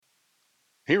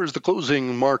Here's the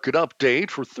closing market update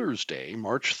for Thursday,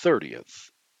 March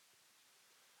 30th.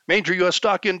 Major U.S.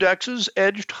 stock indexes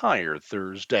edged higher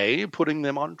Thursday, putting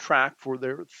them on track for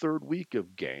their third week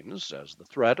of gains as the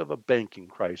threat of a banking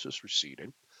crisis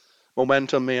receded.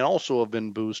 Momentum may also have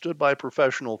been boosted by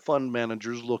professional fund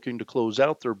managers looking to close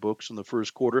out their books in the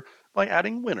first quarter by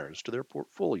adding winners to their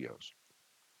portfolios.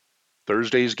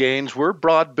 Thursday's gains were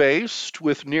broad-based,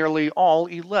 with nearly all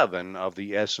 11 of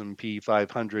the S&P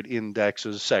 500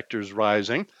 index's sectors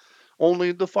rising.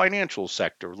 Only the financial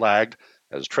sector lagged,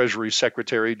 as Treasury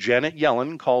Secretary Janet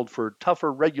Yellen called for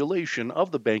tougher regulation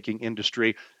of the banking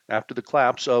industry after the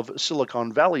collapse of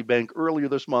Silicon Valley Bank earlier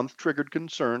this month triggered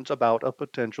concerns about a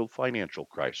potential financial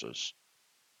crisis.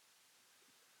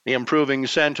 The improving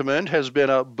sentiment has been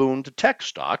a boon to tech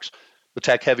stocks. The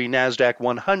tech-heavy Nasdaq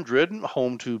 100,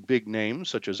 home to big names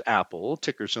such as Apple,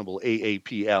 ticker symbol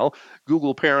AAPL,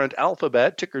 Google parent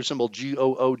Alphabet, ticker symbol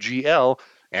GOOGL,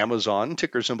 Amazon,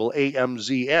 ticker symbol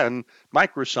AMZN,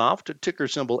 Microsoft, ticker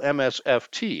symbol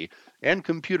MSFT, and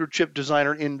computer chip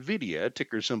designer NVIDIA,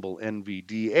 ticker symbol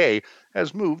NVDA,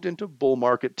 has moved into bull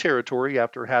market territory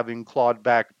after having clawed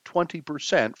back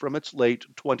 20% from its late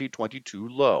 2022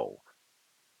 low.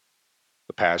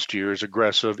 The past year's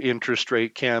aggressive interest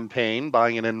rate campaign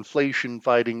by an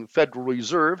inflation-fighting Federal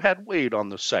Reserve had weighed on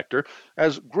the sector,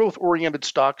 as growth-oriented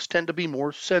stocks tend to be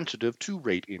more sensitive to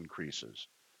rate increases.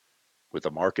 With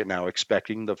the market now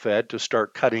expecting the Fed to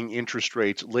start cutting interest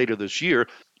rates later this year,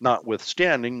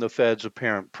 notwithstanding the Fed's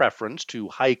apparent preference to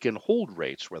hike and hold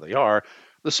rates where they are,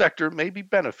 the sector may be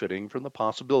benefiting from the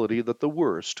possibility that the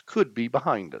worst could be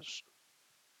behind us.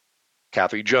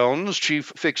 Kathy Jones,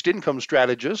 chief fixed income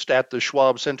strategist at the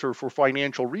Schwab Center for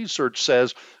Financial Research,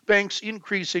 says banks'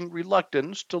 increasing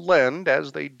reluctance to lend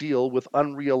as they deal with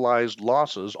unrealized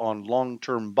losses on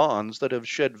long-term bonds that have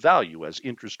shed value as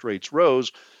interest rates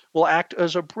rose will act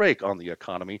as a brake on the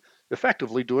economy,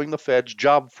 effectively doing the Fed's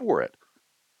job for it.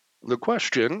 The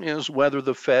question is whether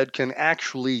the Fed can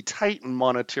actually tighten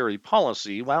monetary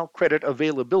policy while credit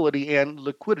availability and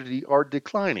liquidity are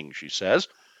declining, she says.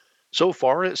 So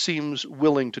far, it seems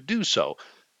willing to do so,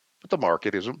 but the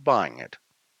market isn't buying it.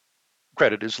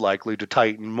 Credit is likely to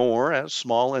tighten more as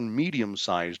small and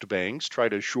medium-sized banks try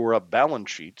to shore up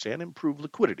balance sheets and improve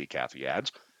liquidity, Kathy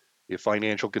adds. If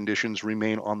financial conditions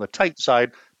remain on the tight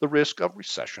side, the risk of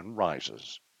recession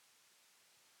rises.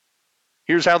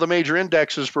 Here's how the major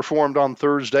indexes performed on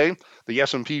Thursday. The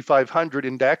S&P 500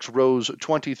 index rose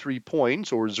 23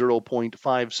 points, or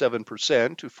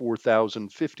 0.57%, to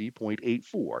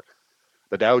 4,050.84.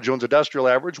 The Dow Jones Industrial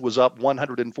Average was up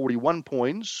 141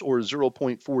 points, or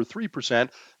 0.43%,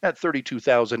 at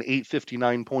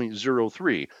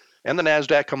 32,859.03, and the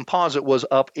Nasdaq Composite was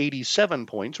up 87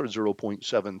 points, or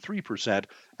 0.73%,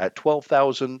 at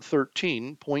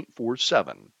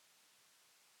 12,013.47.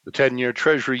 The 10-year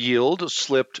Treasury yield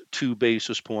slipped 2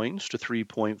 basis points to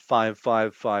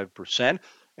 3.555%,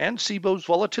 and CBOE's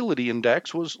Volatility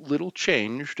Index was little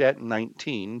changed at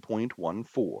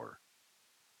 19.14.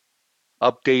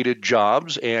 Updated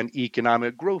jobs and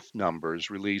economic growth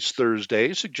numbers released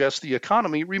Thursday suggest the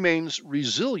economy remains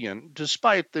resilient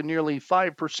despite the nearly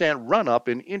 5% run-up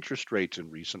in interest rates in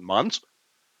recent months.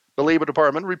 The Labor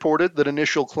Department reported that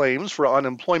initial claims for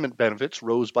unemployment benefits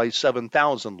rose by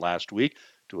 7,000 last week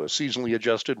to a seasonally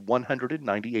adjusted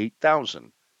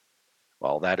 198,000.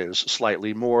 While that is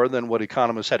slightly more than what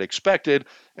economists had expected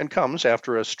and comes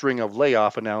after a string of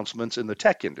layoff announcements in the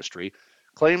tech industry,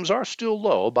 claims are still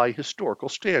low by historical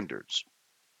standards.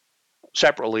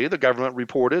 Separately, the government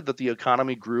reported that the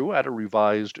economy grew at a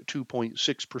revised 2.6%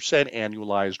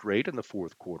 annualized rate in the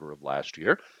fourth quarter of last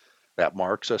year. That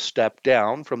marks a step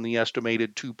down from the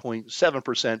estimated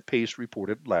 2.7% pace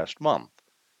reported last month.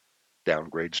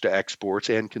 Downgrades to exports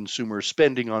and consumer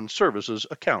spending on services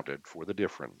accounted for the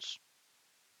difference.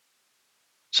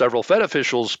 Several Fed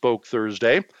officials spoke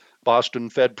Thursday. Boston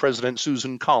Fed President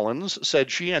Susan Collins said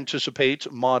she anticipates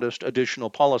modest additional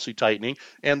policy tightening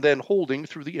and then holding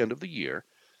through the end of the year.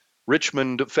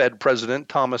 Richmond Fed President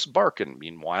Thomas Barkin,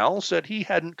 meanwhile, said he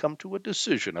hadn't come to a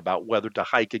decision about whether to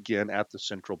hike again at the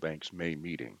central bank's May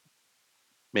meeting.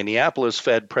 Minneapolis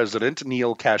Fed President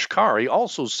Neil Kashkari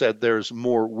also said there's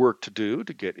more work to do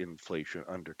to get inflation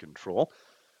under control.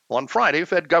 On Friday,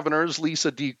 Fed Governors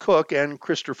Lisa D. Cook and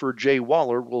Christopher J.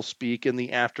 Waller will speak in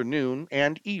the afternoon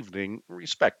and evening,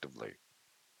 respectively.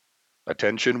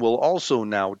 Attention will also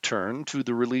now turn to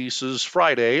the releases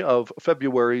Friday of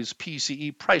February's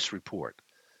PCE price report.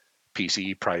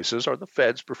 PCE prices are the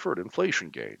Fed's preferred inflation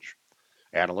gauge.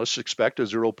 Analysts expect a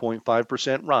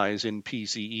 0.5% rise in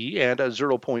PCE and a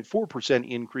 0.4%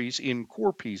 increase in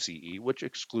core PCE, which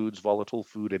excludes volatile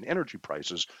food and energy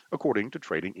prices, according to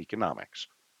Trading Economics.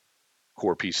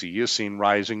 Core PCE is seen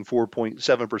rising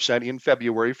 4.7% in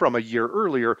February from a year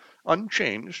earlier,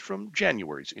 unchanged from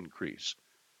January's increase.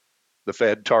 The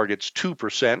Fed targets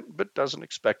 2%, but doesn't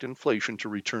expect inflation to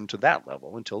return to that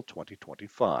level until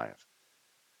 2025.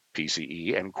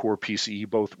 PCE and core PCE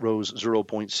both rose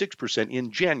 0.6%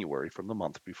 in January from the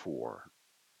month before.